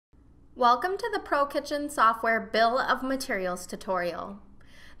Welcome to the ProKitchen Software Bill of Materials tutorial.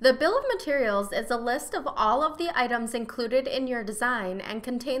 The Bill of Materials is a list of all of the items included in your design and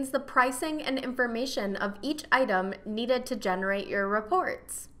contains the pricing and information of each item needed to generate your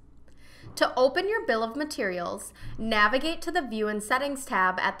reports. To open your Bill of Materials, navigate to the View and Settings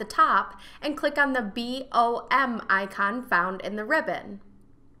tab at the top and click on the BOM icon found in the ribbon.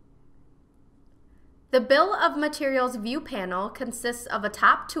 The Bill of Materials view panel consists of a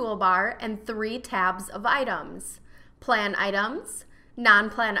top toolbar and 3 tabs of items: plan items,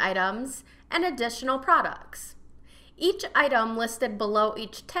 non-plan items, and additional products. Each item listed below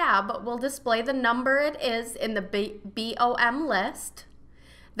each tab will display the number it is in the BOM list,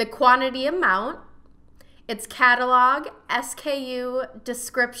 the quantity amount, its catalog, SKU,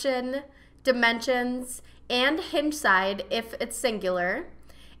 description, dimensions, and hinge side if it's singular,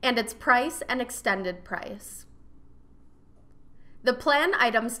 and its price and extended price. The Plan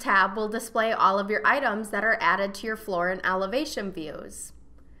Items tab will display all of your items that are added to your floor and elevation views.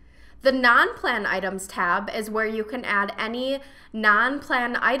 The Non-Plan Items tab is where you can add any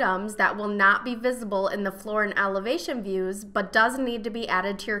non-plan items that will not be visible in the floor and elevation views but does need to be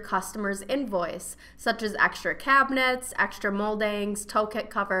added to your customer's invoice, such as extra cabinets, extra moldings, toe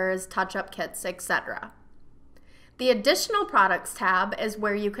kit covers, touch-up kits, etc. The Additional Products tab is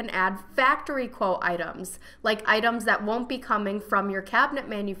where you can add factory quote items, like items that won't be coming from your cabinet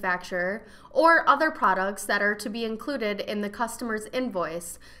manufacturer, or other products that are to be included in the customer's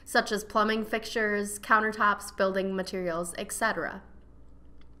invoice, such as plumbing fixtures, countertops, building materials, etc.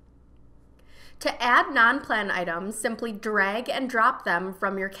 To add non-plan items, simply drag and drop them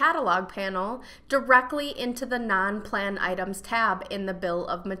from your catalog panel directly into the Non-Plan Items tab in the Bill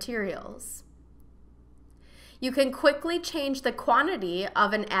of Materials. You can quickly change the quantity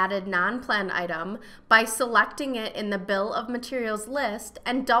of an added non-plan item by selecting it in the Bill of Materials list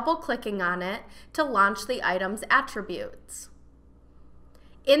and double-clicking on it to launch the item's attributes.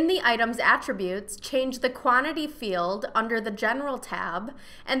 In the item's attributes, change the quantity field under the General tab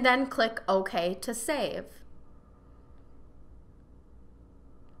and then click OK to save.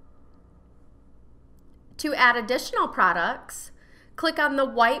 To add additional products, click on the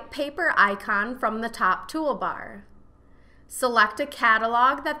white paper icon from the top toolbar. Select a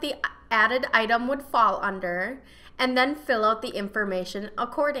catalog that the added item would fall under, and then fill out the information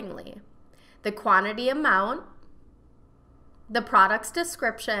accordingly: the quantity amount, the product's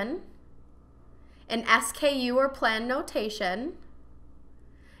description, an SKU or plan notation,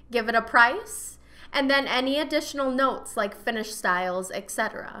 give it a price, and then any additional notes like finish styles,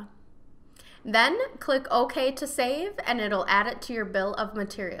 etc. Then click OK to save and it'll add it to your Bill of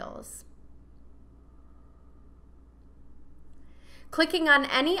Materials. Clicking on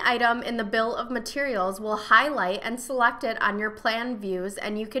any item in the Bill of Materials will highlight and select it on your plan views,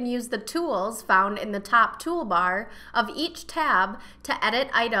 and you can use the tools found in the top toolbar of each tab to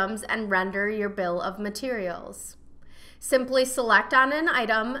edit items and render your Bill of Materials. Simply select on an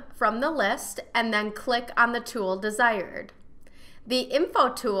item from the list and then click on the tool desired. The Info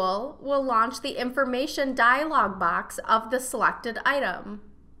tool will launch the information dialog box of the selected item.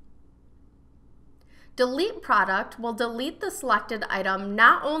 Delete Product will delete the selected item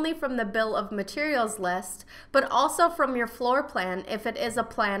not only from the Bill of Materials list, but also from your floor plan if it is a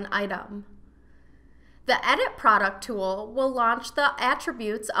plan item. The Edit Product tool will launch the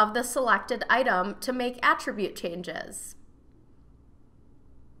attributes of the selected item to make attribute changes.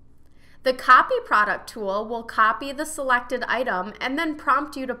 The Copy Product tool will copy the selected item and then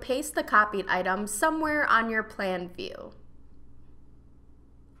prompt you to paste the copied item somewhere on your plan view.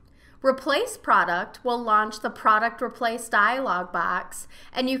 Replace Product will launch the Product Replace dialog box,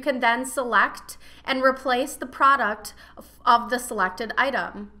 and you can then select and replace the product of the selected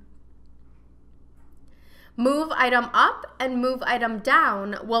item. Move Item Up and Move Item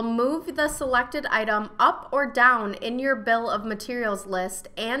Down will move the selected item up or down in your Bill of Materials list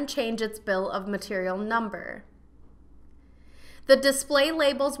and change its Bill of Material number. The Display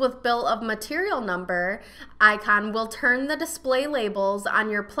Labels with Bill of Material Number icon will turn the display labels on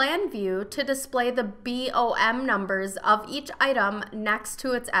your plan view to display the BOM numbers of each item next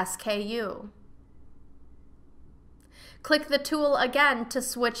to its SKU. Click the tool again to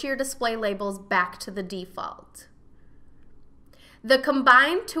switch your display labels back to the default. The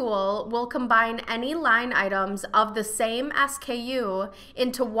Combine tool will combine any line items of the same SKU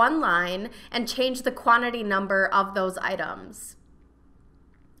into one line and change the quantity number of those items.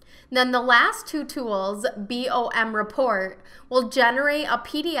 Then the last two tools, BOM report, will generate a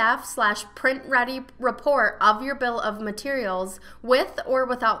PDF/print ready report of your bill of materials with or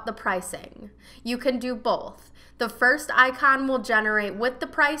without the pricing. You can do both. The first icon will generate with the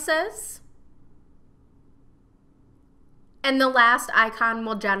prices, and the last icon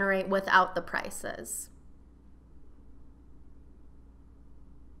will generate without the prices.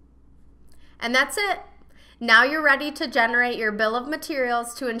 And that's it. Now you're ready to generate your bill of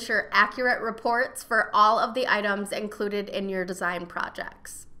materials to ensure accurate reports for all of the items included in your design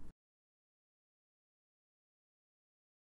projects.